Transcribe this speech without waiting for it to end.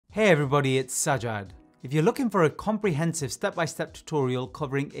Hey everybody, it's Sajad. If you're looking for a comprehensive step-by-step tutorial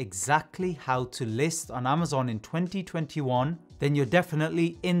covering exactly how to list on Amazon in 2021, then you're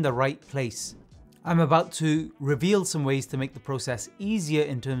definitely in the right place. I'm about to reveal some ways to make the process easier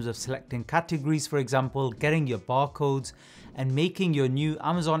in terms of selecting categories, for example, getting your barcodes, and making your new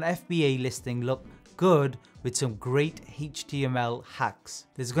Amazon FBA listing look good with some great HTML hacks.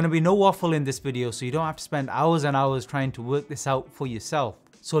 There's going to be no waffle in this video, so you don't have to spend hours and hours trying to work this out for yourself.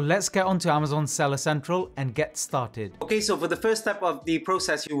 So let's get onto Amazon Seller Central and get started. Okay, so for the first step of the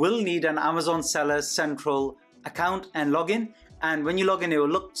process, you will need an Amazon Seller Central account and login. And when you log in, it will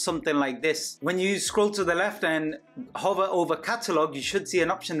look something like this. When you scroll to the left and hover over catalog, you should see an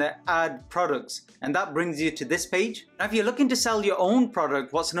option there, add products. And that brings you to this page. Now, if you're looking to sell your own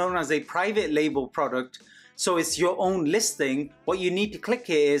product, what's known as a private label product, so it's your own listing, what you need to click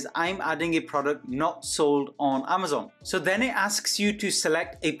here is I'm adding a product not sold on Amazon. So then it asks you to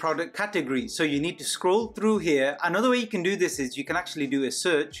select a product category. So you need to scroll through here. Another way you can do this is you can actually do a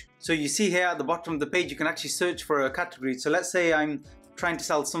search. So you see here at the bottom of the page, you can actually search for a category. So let's say I'm trying to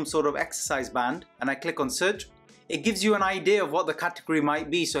sell some sort of exercise band and I click on search. It gives you an idea of what the category might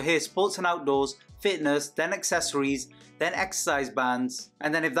be. So here, sports and outdoors, fitness, then accessories, then exercise bands.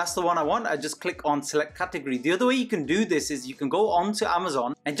 And then if that's the one I want, I just click on select category. The other way you can do this is you can go onto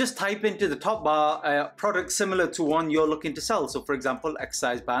Amazon and just type into the top bar a product similar to one you're looking to sell. So for example,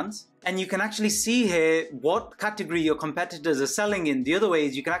 exercise bands. And you can actually see here what category your competitors are selling in. The other way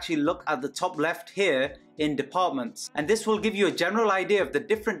is you can actually look at the top left here in departments. And this will give you a general idea of the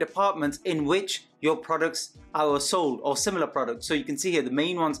different departments in which your products are sold or similar products. So you can see here the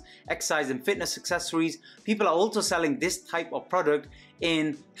main ones, exercise and fitness accessories. People are also selling this type of product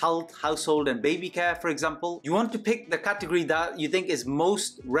in health, household and baby care, for example. You want to pick the category that you think is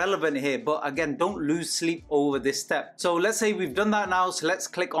most relevant here, but again, don't lose sleep over this step. So let's say we've done that now. So let's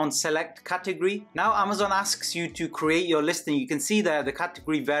click on select category. Now Amazon asks you to create your listing. You can see there the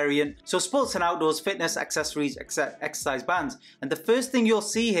category variant. So sports and outdoors, fitness, accessories, exercise bands. And the first thing you'll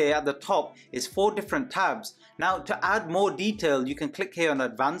see here at the top is 4 different tabs. Now to add more detail, you can click here on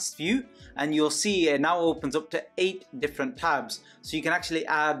advanced view and you'll see it now opens up to 8 different tabs. So you can actually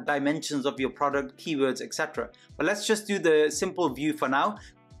add dimensions of your product, keywords, etc. But let's just do the simple view for now.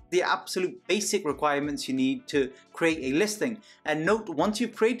 The absolute basic requirements you need to create a listing. And note, once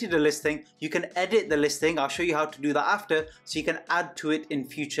you've created a listing, you can edit the listing. I'll show you how to do that after, so you can add to it in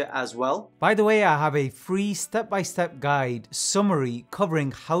future as well. By the way, I have a free step-by-step guide summary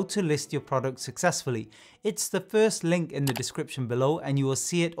covering how to list your product successfully. It's the first link in the description below and you will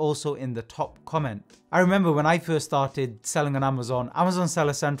see it also in the top comment. I remember when I first started selling on Amazon, Amazon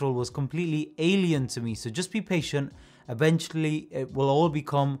Seller Central was completely alien to me, so just be patient. Eventually, it will all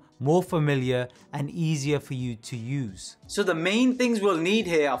become more familiar and easier for you to use. So the main things we'll need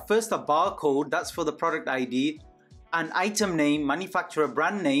here are first a barcode, that's for the product ID, an item name, manufacturer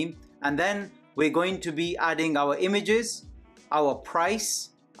brand name, and then we're going to be adding our images, our price,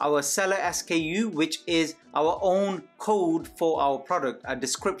 our seller SKU, which is our own code for our product, a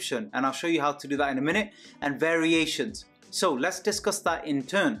description, and I'll show you how to do that in a minute, and variations. So let's discuss that in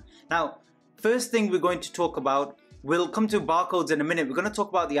turn. Now, first thing we're going to talk about, we'll come to barcodes in a minute. We're going to talk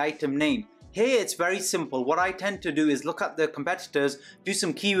about the item name. Here it's very simple. What I tend to do is look at the competitors, do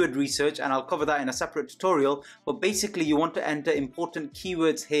some keyword research, and I'll cover that in a separate tutorial. But basically you want to enter important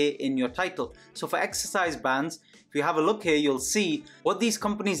keywords here in your title. So for exercise bands, if you have a look here, you'll see what these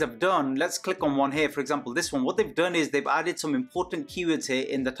companies have done. Let's click on one here. For example, this one, what they've done is they've added some important keywords here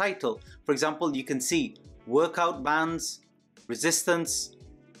in the title. For example, you can see workout bands, resistance,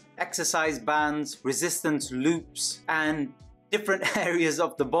 exercise bands, resistance loops, and different areas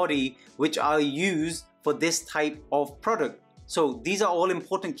of the body which are used for this type of product. So these are all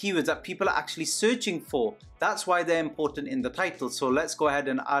important keywords that people are actually searching for. That's why they're important in the title. So let's go ahead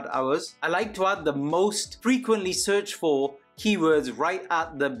and add ours. I like to add the most frequently searched for keywords right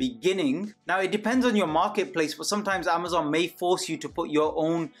at the beginning. Now it depends on your marketplace, but sometimes Amazon may force you to put your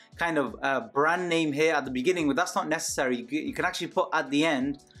own kind of brand name here at the beginning, but that's not necessary. You can actually put at the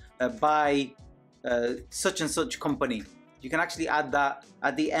end by such and such company. You can actually add that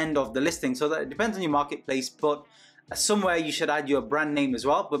at the end of the listing. So that it depends on your marketplace, but somewhere you should add your brand name as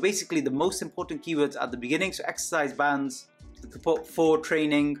well. But basically the most important keywords at the beginning. So exercise bands, you can put for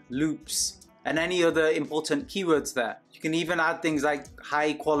training, loops, and any other important keywords there. You can even add things like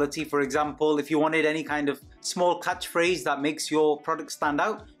high quality, for example. If you wanted any kind of small catchphrase that makes your product stand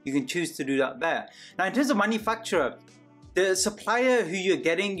out, you can choose to do that there. Now in terms of manufacturer, the supplier who you're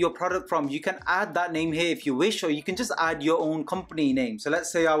getting your product from, you can add that name here if you wish, or you can just add your own company name. So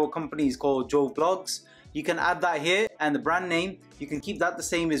let's say our company is called Joe Blogs. you can add that here, and the brand name, you can keep that the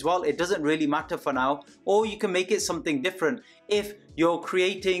same as well. It doesn't really matter for now, or you can make it something different. If you're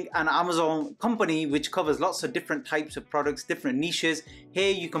creating an Amazon company which covers lots of different types of products, different niches,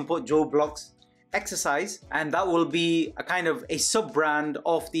 here you can put Joe Blogs Exercise, and that will be a kind of a sub-brand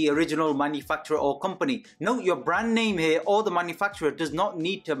of the original manufacturer or company. Note your brand name here or the manufacturer does not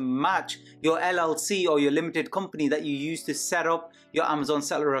need to match your LLC or your limited company that you use to set up your Amazon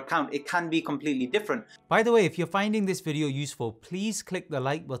seller account. It can be completely different. By the way, if you're finding this video useful, please click the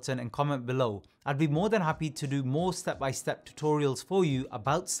like button and comment below. I'd be more than happy to do more step-by-step tutorials for you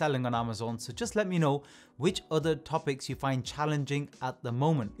about selling on Amazon, so just let me know which other topics you find challenging at the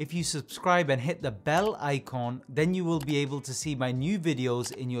moment. If you subscribe and hit the bell icon, then you will be able to see my new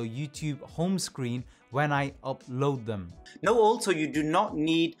videos in your YouTube home screen when I upload them. Note also, you do not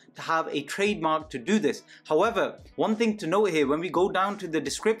need to have a trademark to do this. However, one thing to note here, when we go down to the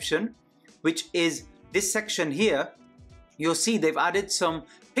description, which is this section here, you'll see they've added some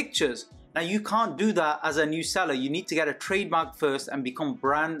pictures. Now you can't do that as a new seller. You need to get a trademark first and become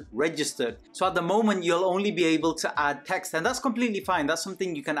brand registered. So at the moment you'll only be able to add text, and that's completely fine. That's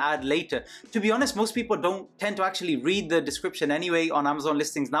something you can add later. To be honest, most people don't tend to actually read the description anyway on Amazon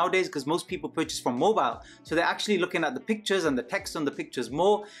listings nowadays, because most people purchase from mobile. So they're actually looking at the pictures and the text on the pictures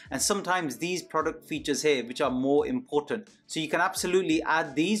more, and sometimes these product features here which are more important. So you can absolutely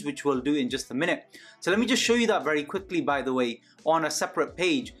add these, which we'll do in just a minute. So let me just show you that very quickly, by the way, on a separate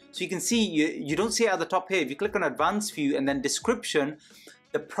page. So you can see, you don't see it at the top here. If you click on advanced view and then description,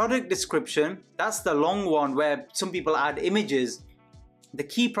 the product description, that's the long one where some people add images. The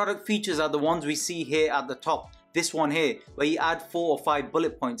key product features are the ones we see here at the top. This one here, where you add 4 or 5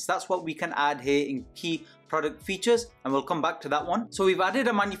 bullet points. That's what we can add here in key product features, and we'll come back to that one. So we've added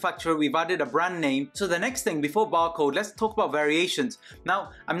a manufacturer, we've added a brand name. So the next thing before barcode, let's talk about variations.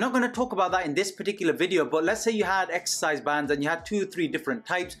 Now, I'm not going to talk about that in this particular video, but let's say you had exercise bands and you had 2 or 3 different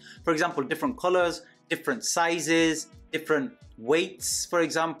types. For example, different colors, different sizes, different weights, for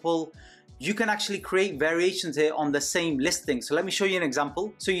example. You can actually create variations here on the same listing. So let me show you an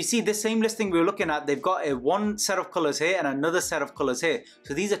example. So you see this same listing we were looking at, they've got one set of colors here and another set of colors here.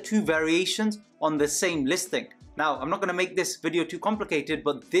 So these are 2 variations on the same listing. Now, I'm not going to make this video too complicated,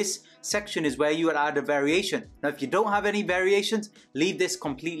 but this section is where you would add a variation. Now, if you don't have any variations, leave this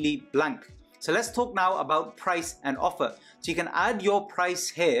completely blank. So let's talk now about price and offer. So you can add your price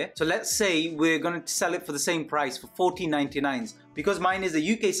here. So let's say we're going to sell it for the same price, for $14.99. Because mine is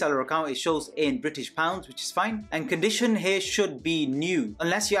a UK seller account, it shows in British pounds, which is fine. And condition here should be new,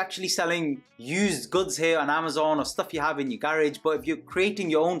 unless you're actually selling used goods here on Amazon or stuff you have in your garage. But if you're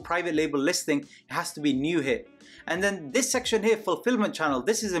creating your own private label listing, it has to be new here. And then this section here, fulfillment channel,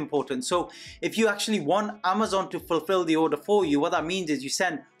 this is important. So if you actually want Amazon to fulfill the order for you, what that means is you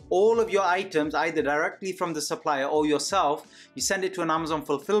send all of your items either directly from the supplier or yourself. You send it to an Amazon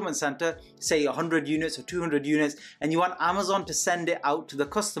fulfillment center, say 100 units or 200 units, and you want Amazon to send it out to the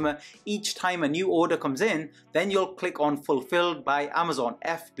customer each time a new order comes in. Then you'll click on fulfilled by Amazon,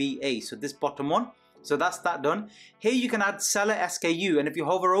 FBA. So this bottom one. So that's that done. Here you can add seller SKU, and if you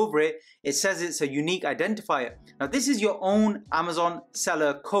hover over it, it says it's a unique identifier. Now this is your own Amazon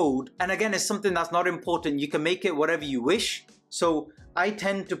seller code, and again, it's something that's not important. You can make it whatever you wish. So I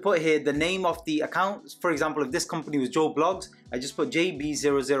tend to put here the name of the account. For example, if this company was Joe Blogs, I just put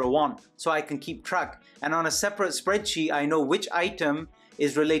JB001 so I can keep track. And on a separate spreadsheet, I know which item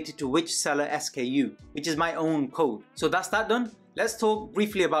is related to which seller SKU, which is my own code. So that's that done. Let's talk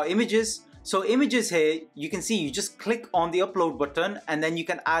briefly about images. So images here, you can see you just click on the upload button and then you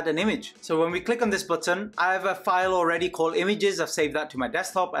can add an image. So when we click on this button, I have a file already called images. I've saved that to my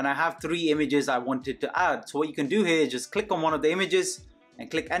desktop and I have 3 images I wanted to add. So what you can do here is just click on one of the images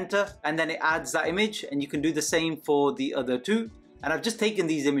and click enter, and then it adds that image, and you can do the same for the other 2. And I've just taken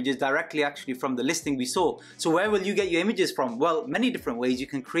these images directly actually from the listing we saw. So where will you get your images from? Well, many different ways. You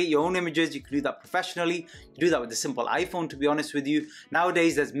can create your own images. You can do that professionally. You do that with a simple iPhone, to be honest with you.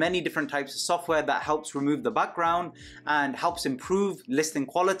 Nowadays, there's many different types of software that helps remove the background and helps improve listing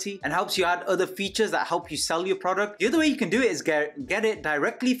quality and helps you add other features that help you sell your product. The other way you can do it is get it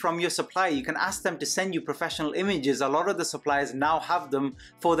directly from your supplier. You can ask them to send you professional images. A lot of the suppliers now have them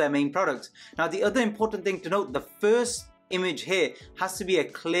for their main products. Now, the other important thing to note, the first image here has to be a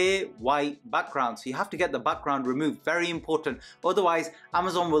clear white background, so you have to get the background removed. Very important, otherwise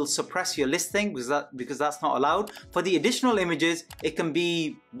Amazon will suppress your listing because that's not allowed. For the additional images, it can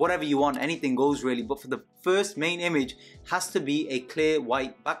be whatever you want, anything goes really, but for the first main image has to be a clear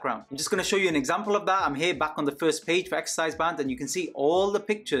white background. I'm just going to show you an example of that. I'm here back on the first page for exercise bands, and you can see all the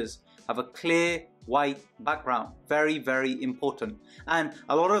pictures have a clear white background. Very, very important. And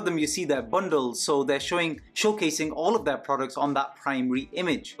a lot of them, you see they're bundles, so they're showcasing all of their products on that primary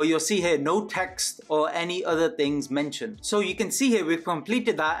image. But you'll see here no text or any other things mentioned. So you can see here we've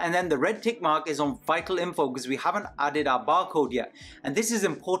completed that, and then the red tick mark is on vital info because we haven't added our barcode yet. And this is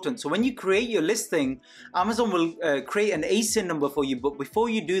important. So when you create your listing, Amazon will create an ASIN number for you, but before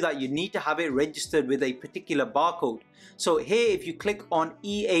you do that, you need to have it registered with a particular barcode. So here, if you click on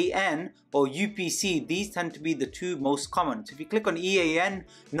EAN or UPC, these tend to be the two most common. So if you click on EAN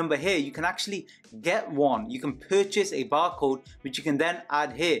number here, you can actually get one. You can purchase a barcode, which you can then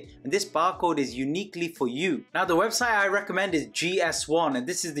add here. And this barcode is uniquely for you. Now, the website I recommend is Gs1, and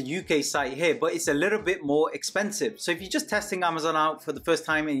this is the UK site here, but it's a little bit more expensive. So if you're just testing Amazon out for the first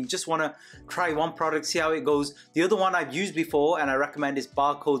time and you just want to try one product, see how it goes, the other one I've used before and I recommend is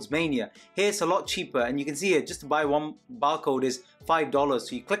Barcodes Mania. Here it's a lot cheaper, and you can see here just to buy one barcode is $5.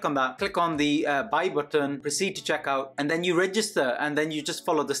 So you click on that, click on the buy button, proceed to checkout, and then you register, and then you just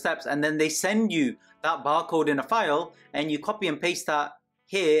follow the steps, and then they send you that barcode in a file, and you copy and paste that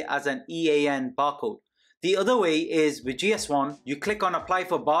here as an EAN barcode. The other way is with Gs1, you click on apply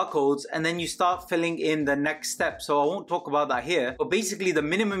for barcodes, and then you start filling in the next step. So I won't talk about that here, but basically the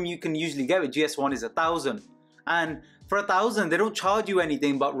minimum you can usually get with Gs1 is 1,000. And for 1,000, they don't charge you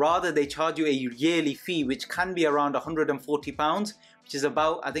anything, but rather they charge you a yearly fee, which can be around £140, which is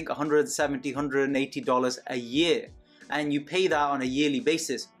about, I think, $170, $180 a year. And you pay that on a yearly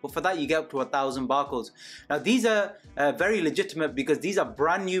basis. But for that, you get up to 1,000 barcodes. Now, these are very legitimate because these are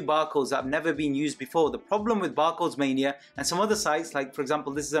brand new barcodes that have never been used before. The problem with Barcodes Mania and some other sites, like for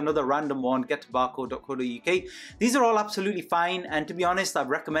example, this is another random one, getbarcode.co.uk. These are all absolutely fine. And to be honest, I've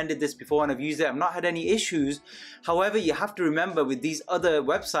recommended this before and I've used it. I've not had any issues. However, you have to remember with these other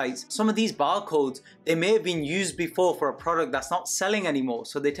websites, some of these barcodes, they may have been used before for a product that's not selling anymore.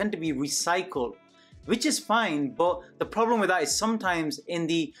 So they tend to be recycled, which is fine, but the problem with that is sometimes in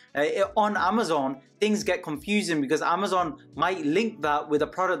the on Amazon, things get confusing because Amazon might link that with a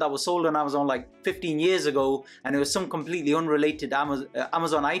product that was sold on Amazon like 15 years ago, and it was some completely unrelated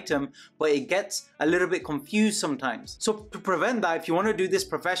Amazon item, but it gets a little bit confused sometimes. So to prevent that, if you want to do this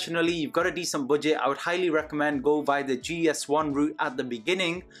professionally, you've got a decent budget, I would highly recommend go by the Gs1 route at the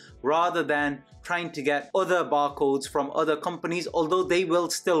beginning, rather than trying to get other barcodes from other companies. Although they will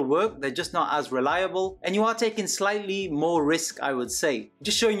still work, they're just not as reliable, and you are taking slightly more risk, I would say.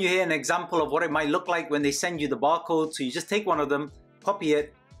 Just showing you here an example of what it might look like when they send you the barcode. So you just take one of them, copy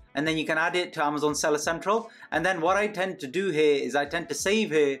it, and then you can add it to Amazon Seller Central. And then what I tend to do here is I tend to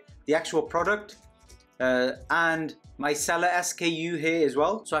save here the actual product and my seller SKU here as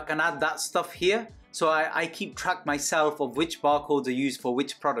well, so I can add that stuff here. So I keep track myself of which barcodes are used for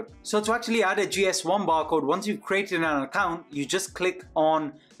which product. So to actually add a Gs1 barcode, once you've created an account, you just click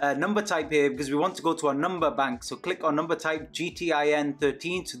on number type here because we want to go to a number bank. So click on number type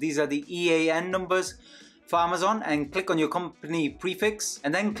GTIN13. So these are the EAN numbers for Amazon, and click on your company prefix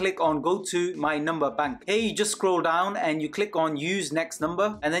and then click on go to my number bank. Here you just scroll down and you click on use next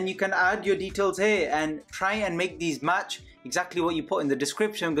number, and then you can add your details here and try and make these match exactly what you put in the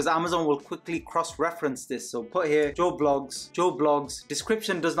description, because Amazon will quickly cross-reference this. So put here Joe Blogs,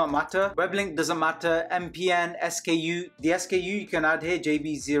 description does not matter, web link doesn't matter, MPN, SKU, the SKU you can add here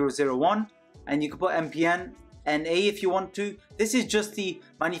JB001, and you can put MPN, NA if you want to. This is just the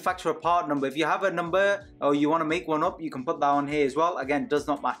manufacturer part number. If you have a number or you want to make one up, you can put that on here as well. Again, does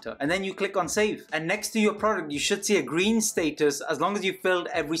not matter. And then you click on save. And next to your product, you should see a green status. As long as you filled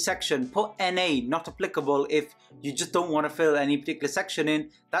every section, put NA, not applicable if you just don't want to fill any particular section in.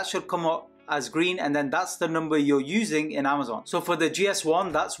 That should come up as green, and then that's the number you're using in Amazon. So for the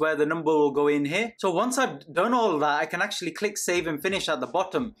Gs1, that's where the number will go in here. So once I've done all that, I can actually click save and finish at the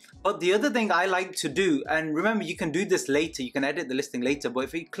bottom. But the other thing I like to do, and remember you can do this later, you can edit the listing later, but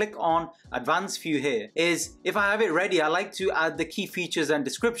if you click on advanced view here, is if I have it ready, I like to add the key features and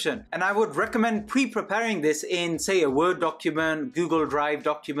description. And I would recommend pre-preparing this in, say, a Word document, Google Drive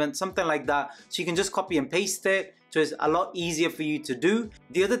document, something like that. So you can just copy and paste it. So it's a lot easier for you to do.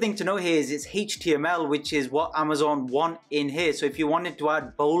 The other thing to know here is it's HTML, which is what Amazon want in here. So if you wanted to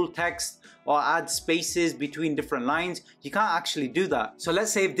add bold text or add spaces between different lines, you can't actually do that. So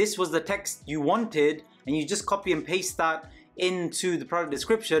let's say if this was the text you wanted and you just copy and paste that into the product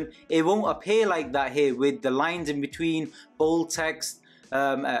description, it won't appear like that here with the lines in between, bold text,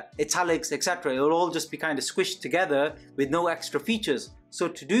 italics, etc. It'll all just be kind of squished together with no extra features. So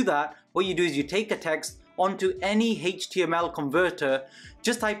to do that, what you do is you take a text onto any HTML converter,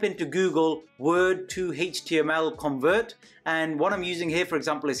 just type into Google Word to HTML convert, and what I'm using here, for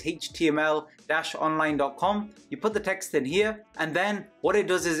example, is html-online.com. You put the text in here, and then what it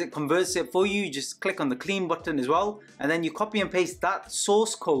does is it converts it for you. You just click on the clean button as well, and then you copy and paste that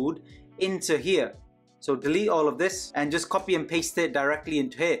source code into here. So delete all of this and just copy and paste it directly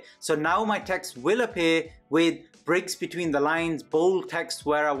into here. So now my text will appear with breaks between the lines, bold text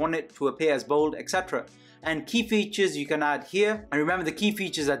where I want it to appear as bold, etc. And key features you can add here. And remember, the key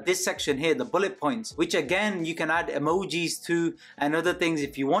features are this section here, the bullet points, which again you can add emojis to and other things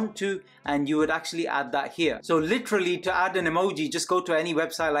if you want to, and you would actually add that here. So literally, to add an emoji, just go to any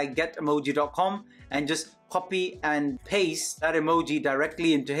website like getemoji.com and just copy and paste that emoji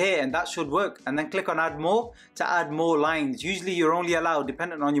directly into here, and that should work. And then click on add more to add more lines. Usually you're only allowed,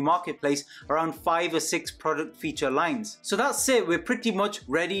 depending on your marketplace, around 5 or 6 product feature lines. So that's it. We're pretty much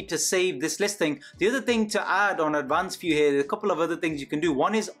ready to save this listing. The other thing to add on advanced view here, there's a couple of other things you can do.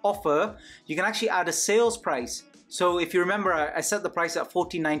 One is offer. You can actually add a sales price. So if you remember, I set the price at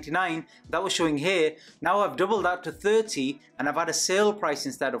 $14.99, that was showing here. Now I've doubled that to $30 and I've had a sale price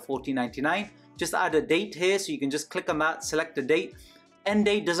instead of $14.99. Just add a date here, so you can just click on that, select a date. End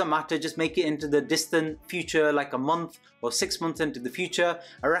date doesn't matter, just make it into the distant future, like a month or 6 months into the future.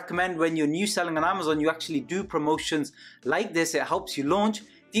 I recommend when you're new selling on Amazon, you actually do promotions like this. It helps you launch.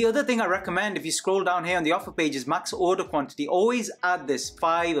 The other thing I recommend, if you scroll down here on the offer page, is max order quantity. Always add this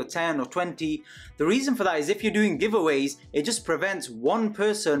 5 or 10 or 20. The reason for that is if you're doing giveaways, it just prevents one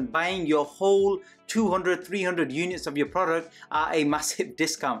person buying your whole 200, 300 units of your product at a massive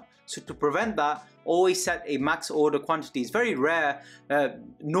discount. So to prevent that, always set a max order quantity. It's very rare.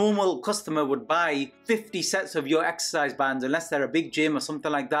 Normal customer would buy 50 sets of your exercise bands unless they're a big gym or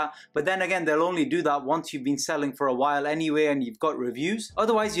something like that. But then again, they'll only do that once you've been selling for a while anyway and you've got reviews.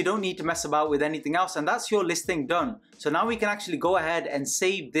 Otherwise, you don't need to mess about with anything else, and that's your listing done. So now we can actually go ahead and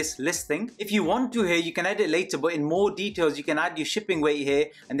save this listing. If you want to here, you can edit later, but in more details, you can add your shipping weight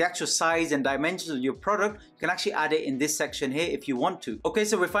here and the actual size and dimensions of your product. You can actually add it in this section here if you want to. Okay,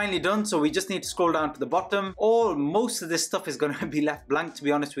 so we're finally done. So we just need to scroll down to the bottom. Most of this stuff is going to be left blank, to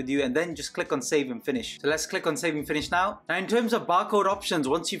be honest with you, and then just click on save and finish. So let's click on save and finish now. Now in terms of barcode options,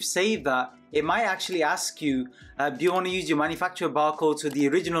 once you've saved that, it might actually ask you, do you want to use your manufacturer barcode, so the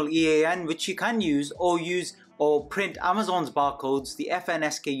original EAN, which you can use, or print Amazon's barcodes, the FN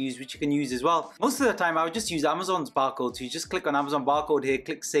SKUs, which you can use as well. Most of the time I would just use Amazon's barcode, so you just click on Amazon barcode here,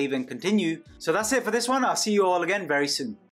 click save and continue. So that's it for this one. I'll see you all again very soon.